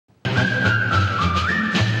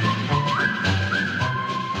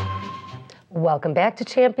Welcome back to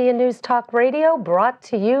Champion News Talk Radio, brought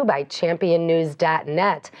to you by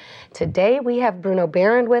championnews.net. Today we have Bruno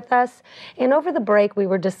Behrend with us, and over the break we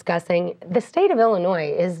were discussing the state of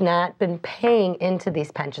Illinois has not been paying into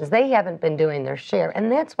these pensions. They haven't been doing their share,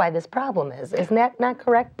 and that's why this problem is. Isn't that not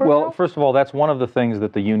correct, Bruno? Well, first of all, that's one of the things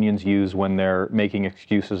that the unions use when they're making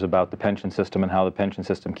excuses about the pension system and how the pension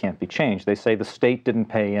system can't be changed. They say the state didn't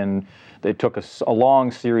pay in. They took a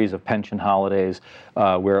long series of pension holidays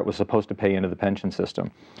where it was supposed to pay into the pension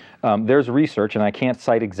system. There's research, and I can't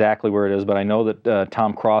cite exactly where it is, but I know that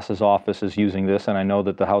Tom Cross's office is using this, and I know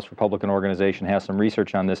that the House Republican organization has some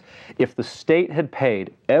research on this. If the state had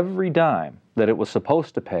paid every dime that it was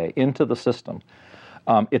supposed to pay into the system,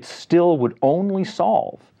 it still would only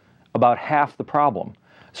solve about half the problem.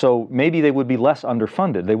 So maybe they would be less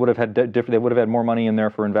underfunded. They would have had more money in there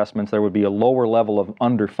for investments. There would be a lower level of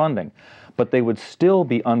underfunding, but they would still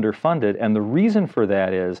be underfunded. And the reason for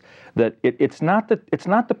that is that it's not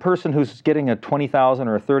the person who's getting a $20,000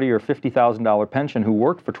 or a $30,000 or $50,000 pension who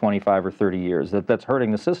worked for 25 or 30 years that's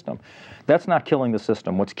hurting the system. That's not killing the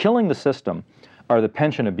system. What's killing the system are the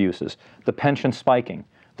pension abuses, the pension spiking,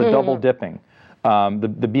 the double dipping.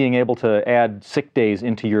 The being able to add sick days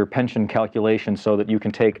into your pension calculation so that you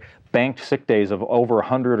can take banked sick days of over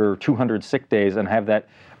 100 or 200 sick days and have that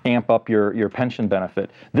amp up your pension benefit.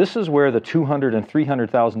 This is where the $200,000 and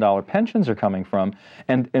 $300,000 pensions are coming from.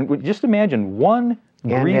 And just imagine one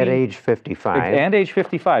greedy... And at age 55. And age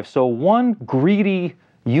 55. So one greedy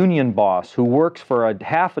union boss who works for a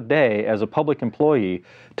half a day as a public employee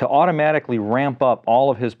to automatically ramp up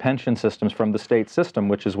all of his pension systems from the state system,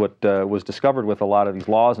 which is what was discovered with a lot of these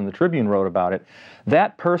laws, and the Tribune wrote about it.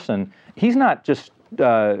 That person, he's not just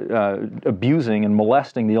abusing and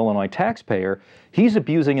molesting the Illinois taxpayer, he's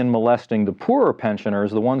abusing and molesting the poorer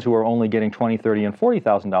pensioners, the ones who are only getting $20,000, $30,000, and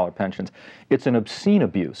 $40,000 pensions. It's an obscene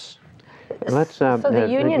abuse. So the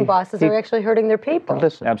union bosses are actually hurting their people.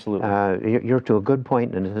 Listen, absolutely. You're to a good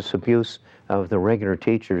point in this abuse of the regular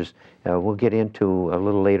teachers. We'll get into a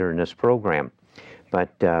little later in this program.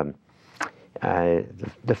 But the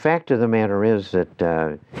fact of the matter is that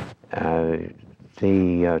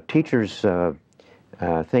the teachers'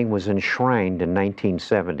 thing was enshrined in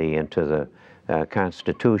 1970 into the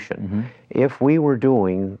Constitution. If we were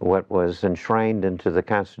doing what was enshrined into the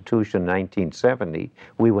Constitution in 1970,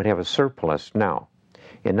 we would have a surplus now.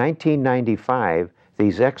 In 1995,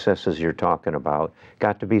 these excesses you're talking about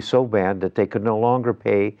got to be so bad that they could no longer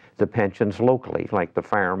pay the pensions locally, like the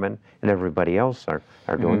firemen and everybody else are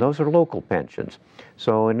doing. Those are local pensions.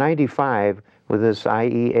 So in 95, with this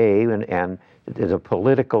IEA and the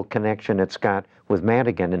political connection it's got with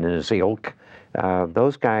Madigan and his ilk,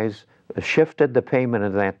 those guys shifted the payment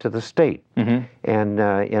of that to the state. And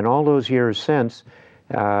in all those years since,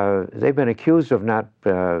 they've been accused of not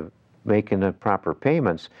making the proper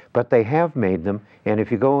payments, but they have made them. And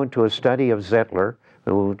if you go into a study of Zettler,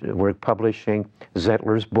 we're publishing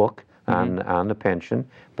Zettler's book on the pension,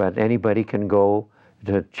 but anybody can go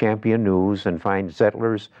to Champion News and find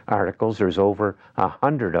Zettler's articles. There's over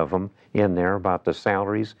 100 of them in there about the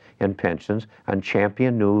salaries and pensions on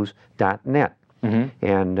championnews.net.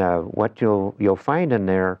 And what you'll find in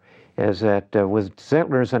there is that with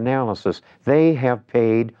Zettler's analysis, they have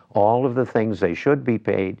paid all of the things they should be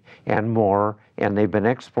paid and more, and they've been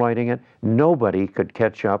exploiting it. Nobody could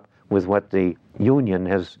catch up with what the union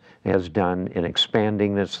has done in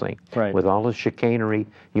expanding this thing. Right. With all the chicanery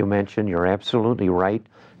you mentioned, you're absolutely right.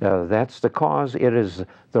 That's the cause. It is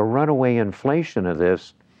the runaway inflation of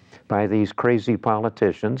this by these crazy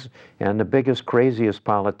politicians, and the biggest, craziest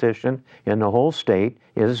politician in the whole state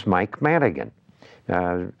is Mike Madigan.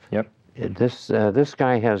 This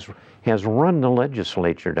guy has run the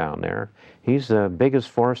legislature down there. He's the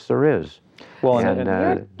biggest force there is. Well,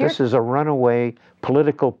 and this is a runaway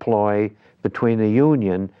political ploy between the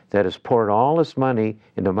union that has poured all this money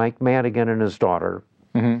into Mike Madigan and his daughter.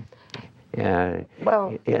 I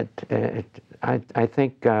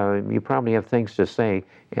think you probably have things to say,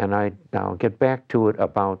 and I'll get back to it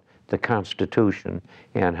about the Constitution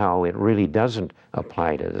and how it really doesn't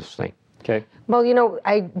apply to this thing. Okay. Well, you know,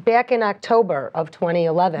 back in October of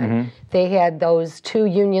 2011, they had those two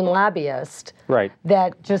union lobbyists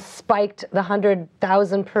that just spiked the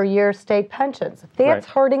 $100,000 per year state pensions. That's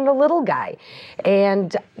hurting the little guy.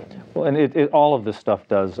 And well, and all of this stuff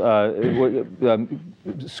does.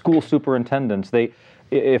 School superintendents,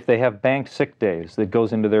 if they have banked sick days, that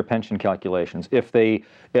goes into their pension calculations. If they,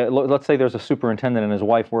 let's say there's a superintendent and his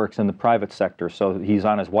wife works in the private sector, so he's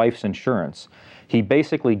on his wife's insurance. He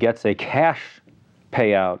basically gets a cash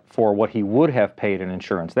payout for what he would have paid in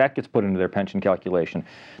insurance. That gets put into their pension calculation.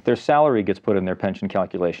 Their salary gets put in their pension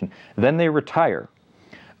calculation. Then they retire.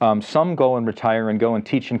 Some go and retire and go and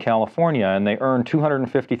teach in California, and they earn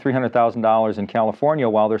 $250,000, $300,000 in California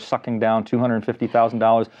while they're sucking down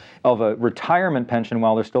 $250,000 of a retirement pension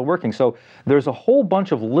while they're still working. So there's a whole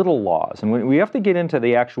bunch of little laws, and we have to get into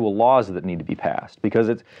the actual laws that need to be passed, because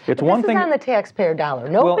it's one thing. This is on the taxpayer dollar.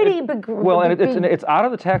 Nobody. It's out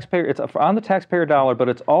of the taxpayer. It's on the taxpayer dollar, but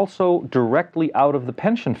it's also directly out of the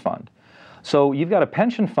pension fund. So you've got a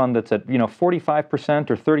pension fund that's at 45%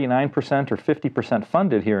 or 39% or 50%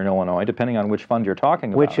 funded here in Illinois, depending on which fund you're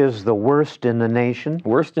talking about. Which is the worst in the nation.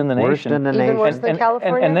 Worst in the nation. Worst in the nation. Even worse than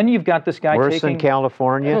California. And then you've got this guy worse than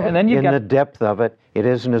California. And then in the depth of it, it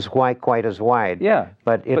isn't as quite as wide. Yeah.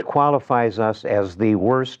 But it qualifies us as the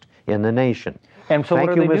worst in the nation. And so Thank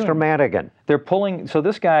what are you, they Mr. doing? Madigan. They're pulling. So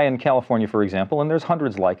this guy in California, for example, and there's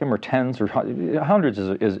hundreds like him, or tens, or hundreds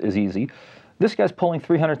is easy. This guy's pulling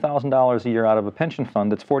 $300,000 a year out of a pension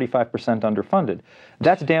fund that's 45% underfunded.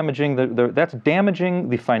 That's damaging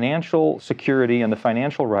the financial security and the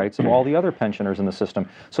financial rights of all the other pensioners in the system.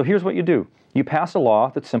 So here's what you do. You pass a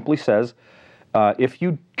law that simply says, if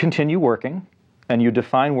you continue working, and you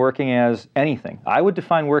define working as anything. I would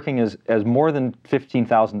define working as more than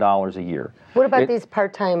 $15,000 a year. What about these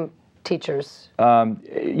part-time teachers?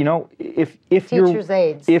 If Teachers'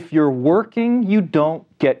 aides. If you're working, you don't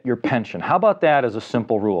get your pension. How about that as a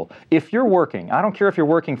simple rule? If you're working, I don't care if you're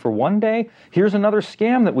working for one day. Here's another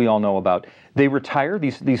scam that we all know about. They retire.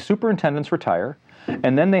 These superintendents retire.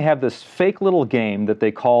 And then they have this fake little game that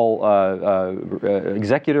they call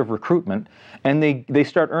executive recruitment, and they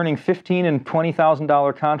start earning $15,000 and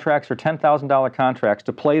 $20,000 contracts or $10,000 contracts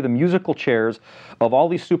to play the musical chairs of all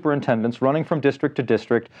these superintendents, running from district to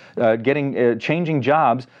district, changing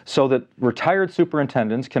jobs, so that retired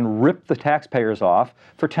superintendents can rip the taxpayers off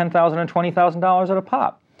for $10,000 and $20,000 at a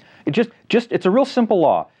pop. It's a real simple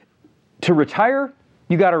law. To retire,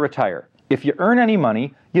 you got to retire. If you earn any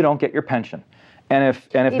money, you don't get your pension. And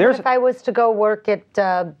if I was to go work at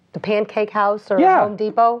the Pancake House or Home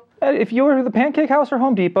Depot? If you were at the Pancake House or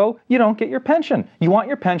Home Depot, you don't get your pension. You want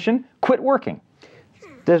your pension, quit working.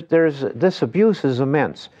 This abuse is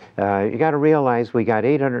immense. You got to realize we got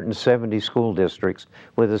 870 school districts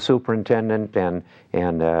with a superintendent and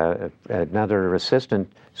another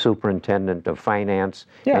assistant superintendent of finance,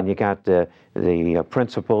 and you got the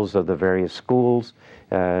principals of the various schools.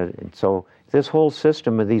 So this whole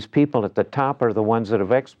system of these people at the top are the ones that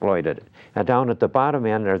have exploited it. Now down at the bottom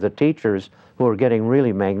end are the teachers who are getting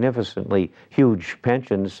really magnificently huge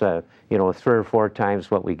pensions, 3 or 4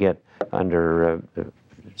 times what we get under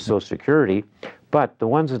Social Security. But the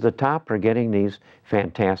ones at the top are getting these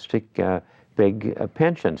fantastic big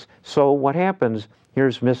pensions. So what happens,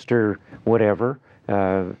 here's Mr. Whatever,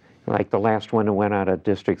 like the last one who went out of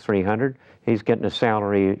District 300, he's getting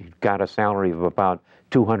got a salary of about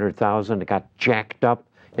 $200,000. It got jacked up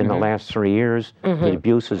in the last 3 years, the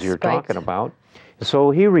abuses you're talking about.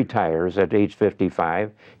 So he retires at age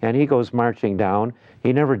 55, and he goes marching down.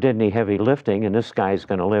 He never did any heavy lifting, and this guy's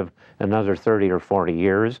going to live another 30 or 40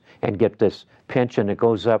 years and get this pension that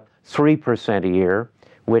goes up 3% a year,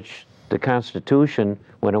 which the Constitution,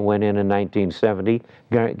 when it went in 1970,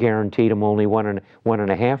 guaranteed him only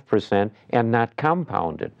 1.5% and not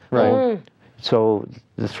compounded. Right. So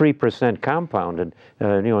the 3% compounded,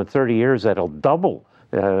 in 30 years, that'll double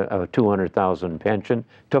a 200,000 pension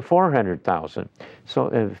to 400,000.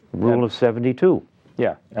 So rule of 72.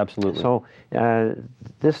 Yeah, absolutely. So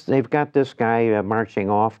they've got this guy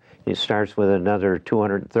marching off. He starts with another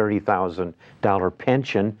 $230,000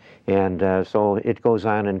 pension, and so it goes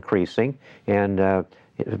on increasing. And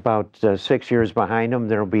about 6 years behind him,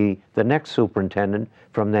 there'll be the next superintendent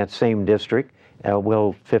from that same district.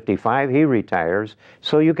 Will 55, he retires.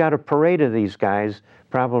 So you got a parade of these guys,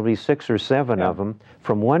 probably 6 or 7 of them,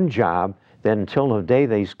 from one job. Then until the day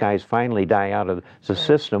these guys finally die out of the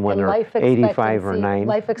system when they're 85 or 90.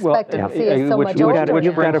 Life expectancy is so much older.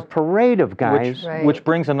 You've got a parade of guys. Which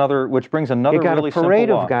brings another you got really a parade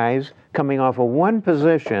simple law. of guys coming off of one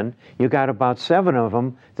position. You got about 7 of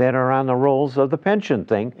them that are on the rolls of the pension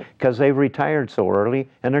thing because they've retired so early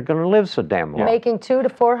and they're going to live so damn long. Making $200,000 to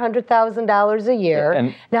 $400,000 a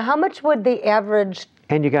year. Now, how much would the average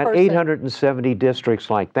And you got 870 districts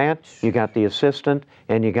like that. You got the assistant,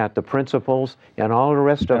 and you got the principals, and all the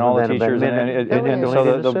rest of them. And all the teachers. And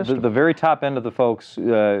so the very top end of the folks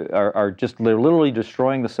are just literally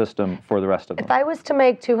destroying the system for the rest of them. If I was to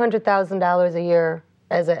make $200,000 a year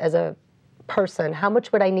as a person, how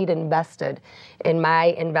much would I need invested in my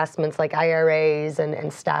investments like IRAs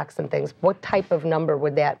and stocks and things? What type of number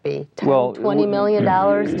would that be? 10, Well, $20 million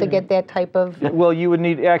to get that type of? Well, you would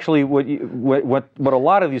need, actually, what a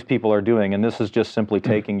lot of these people are doing, and this is just simply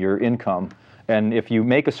taking your income, and if you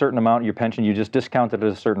make a certain amount of your pension, you just discount it at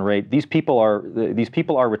a certain rate. These people are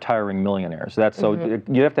retiring millionaires. That's so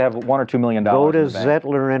you have to have $1 or $2 million. Go to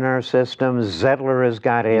Zettler in our system. Zettler has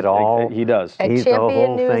got it all. He does. He's the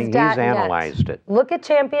whole thing. He's analyzed it. Look at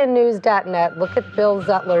championnews.net. Look at Bill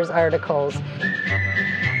Zettler's articles.